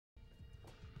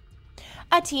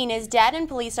A teen is dead and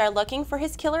police are looking for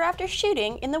his killer after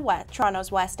shooting in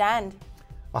Toronto's West End.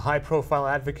 A high-profile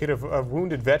advocate of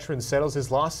wounded veterans settles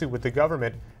his lawsuit with the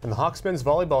government, and the Hawks men's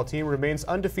volleyball team remains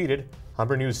undefeated.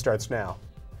 Humber News starts now.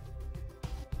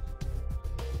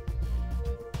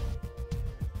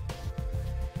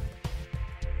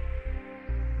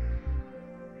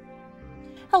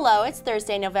 Hello, it's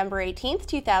Thursday, November 18th,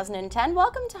 2010.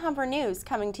 Welcome to Humber News,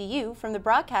 coming to you from the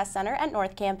Broadcast Center at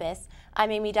North Campus.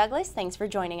 I'm Amy Douglas. Thanks for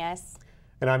joining us.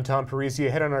 And I'm Tom Parisi.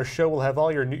 Ahead on our show, we'll have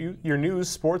all your news,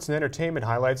 sports, and entertainment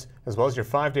highlights, as well as your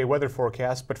 5-day weather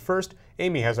forecast. But first,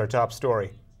 Amy has our top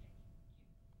story.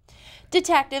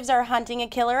 Detectives are hunting a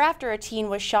killer after a teen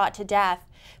was shot to death.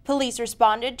 Police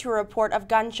responded to a report of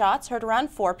gunshots heard around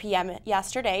 4 p.m.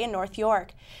 yesterday in North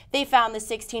York. They found the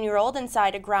 16-year-old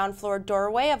inside a ground-floor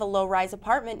doorway of a low-rise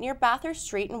apartment near Bathurst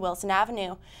Street and Wilson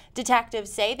Avenue.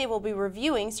 Detectives say they will be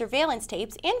reviewing surveillance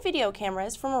tapes and video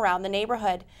cameras from around the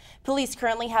neighborhood. Police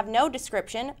currently have no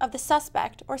description of the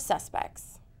suspect or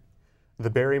suspects. The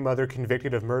Barrie mother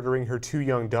convicted of murdering her 2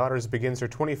 young daughters begins her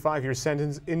 25-year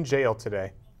sentence in jail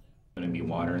today. Going to be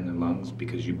water in the lungs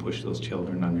because you push those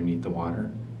children underneath the water?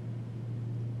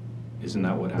 Isn't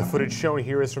that what happened? The footage shown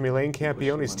here is from Elaine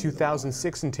Campione's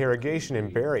 2006 interrogation in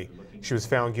Barrie. She was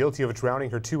found guilty of drowning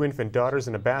her 2 infant daughters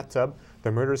in a bathtub.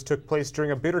 The murders took place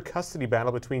during a bitter custody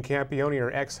battle between Campione and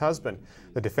her ex-husband.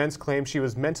 The defense claimed she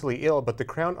was mentally ill, but the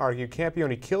Crown argued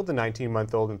Campione killed the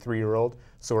 19-month-old and 3-year-old,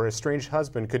 so her estranged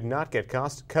husband could not get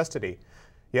custody.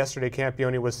 Yesterday,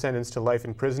 Campione was sentenced to life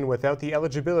in prison without the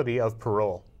eligibility of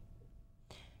parole.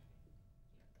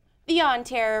 The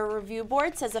Ontario Review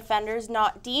Board says offenders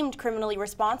not deemed criminally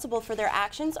responsible for their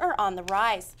actions are on the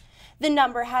rise. The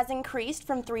number has increased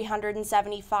from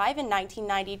 375 in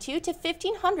 1992 to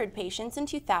 1,500 patients in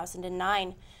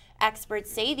 2009.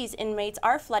 Experts say these inmates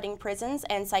are flooding prisons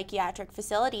and psychiatric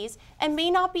facilities and may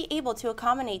not be able to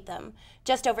accommodate them.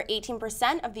 Just over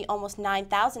 18% of the almost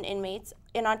 9,000 inmates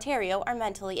in Ontario are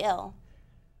mentally ill.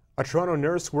 A Toronto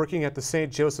nurse working at the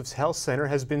St. Joseph's Health Centre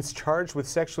has been charged with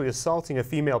sexually assaulting a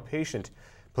female patient.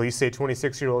 Police say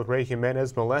 26-year-old Ray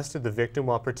Jimenez molested the victim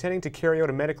while pretending to carry out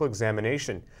a medical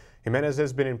examination. Jimenez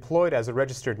has been employed as a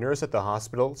registered nurse at the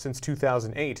hospital since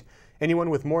 2008. Anyone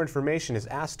with more information is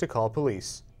asked to call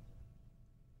police.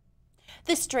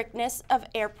 The strictness of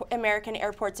American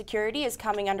airport security is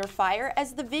coming under fire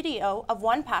as the video of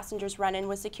one passenger's run-in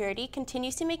with security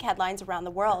continues to make headlines around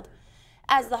the world.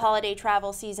 As the holiday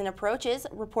travel season approaches,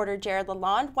 reporter Jared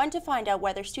Lalonde went to find out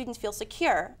whether students feel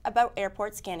secure about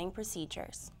airport scanning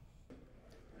procedures.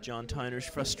 John Tyner's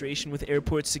frustration with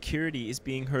airport security is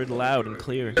being heard loud and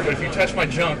clear. But if you touch my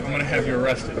junk, I'm going to have you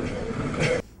arrested.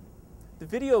 The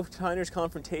video of Tyner's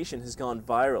confrontation has gone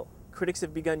viral. Critics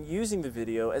have begun using the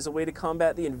video as a way to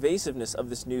combat the invasiveness of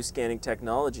this new scanning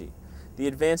technology. The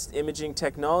advanced imaging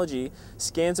technology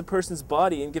scans a person's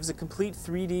body and gives a complete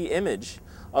 3D image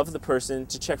of the person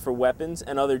to check for weapons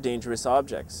and other dangerous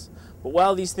objects. But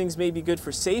while these things may be good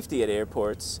for safety at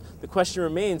airports, the question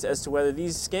remains as to whether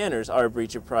these scanners are a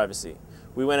breach of privacy.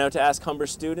 We went out to ask Humber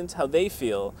students how they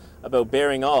feel about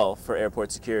bearing all for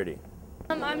airport security.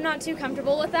 I'm not too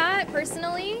comfortable with that,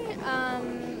 personally.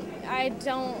 I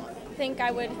don't think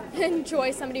I would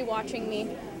enjoy somebody watching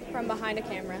me from behind a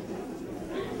camera.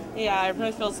 Yeah, I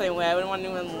really feel the same way. I wouldn't want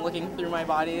anyone looking through my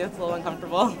body. It's a little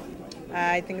uncomfortable.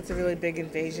 I think it's a really big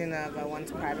invasion of one's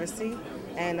privacy,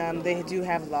 and they do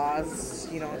have laws,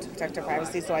 to protect our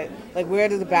privacy. So, where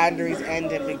do the boundaries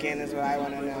end and begin is what I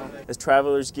want to know. As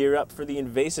travelers gear up for the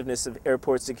invasiveness of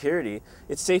airport security,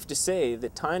 it's safe to say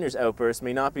that Tyner's outburst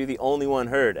may not be the only one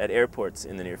heard at airports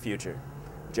in the near future.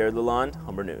 Jared Lalonde,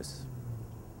 Humber News.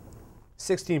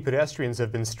 16 pedestrians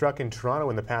have been struck in Toronto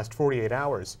in the past 48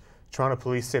 hours. Toronto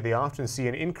police say they often see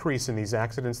an increase in these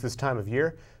accidents this time of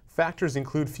year. Factors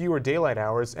include fewer daylight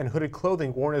hours and hooded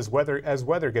clothing worn as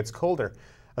weather gets colder.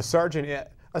 A sergeant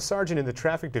in the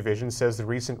traffic division says the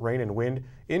recent rain and wind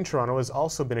in Toronto has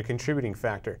also been a contributing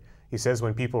factor. He says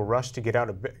when people rush to get out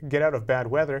of bad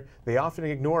weather, they often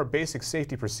ignore basic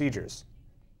safety procedures.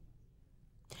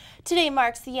 Today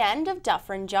marks the end of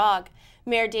Dufferin Jog.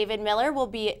 Mayor David Miller will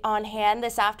be on hand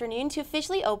this afternoon to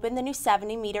officially open the new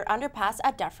 70-meter underpass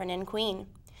at Dufferin and Queen.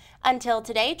 Until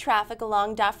today, traffic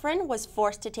along Dufferin was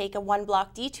forced to take a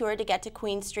 1-block detour to get to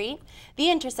Queen Street. The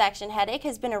intersection headache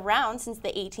has been around since the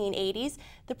 1880s.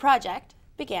 The project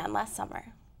began last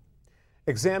summer.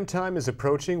 Exam time is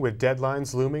approaching with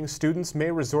deadlines looming. Students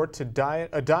may resort to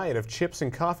a diet of chips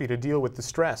and coffee to deal with the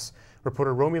stress.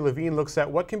 Reporter Romy Levine looks at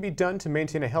what can be done to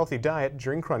maintain a healthy diet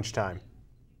during crunch time.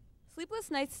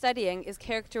 Sleepless nights studying is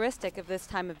characteristic of this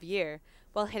time of year.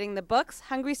 While hitting the books,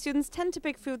 hungry students tend to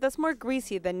pick food that's more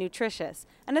greasy than nutritious,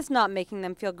 and it's not making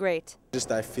them feel great.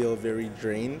 Just I feel very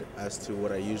drained as to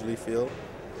what I usually feel.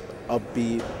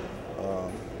 Upbeat,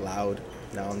 loud.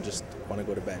 Now I'm just want to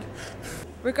go to bed.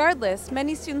 Regardless,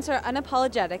 many students are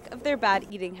unapologetic of their bad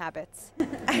eating habits.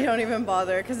 I don't even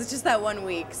bother because it's just that 1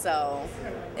 week, so.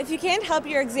 If you can't help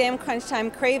your exam crunch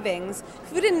time cravings,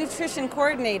 Food and Nutrition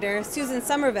Coordinator Susan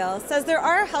Somerville says there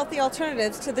are healthy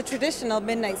alternatives to the traditional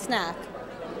midnight snack.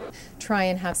 Try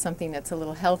and have something that's a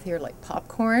little healthier like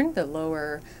popcorn, the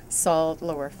lower salt,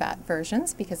 lower fat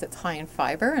versions, because it's high in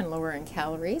fiber and lower in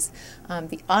calories.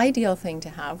 The ideal thing to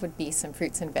have would be some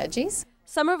fruits and veggies.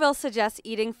 Somerville suggests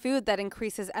eating food that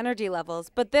increases energy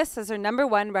levels, but this is her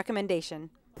 #1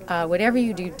 recommendation. Whatever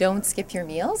you do, don't skip your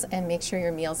meals and make sure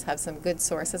your meals have some good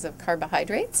sources of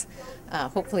carbohydrates,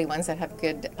 hopefully ones that have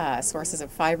good sources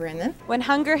of fiber in them. When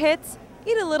hunger hits,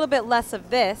 eat a little bit less of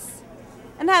this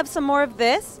and have some more of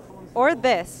this or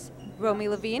this. Romy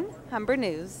Levine, Humber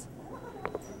News.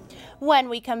 When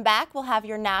we come back, we'll have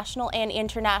your national and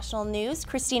international news.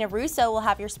 Christina Russo will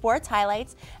have your sports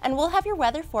highlights, and we'll have your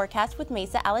weather forecast with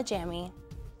Mesa Alajami.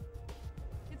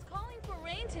 It's calling for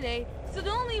rain today, so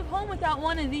don't leave home without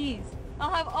one of these. I'll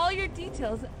have all your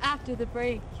details after the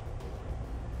break.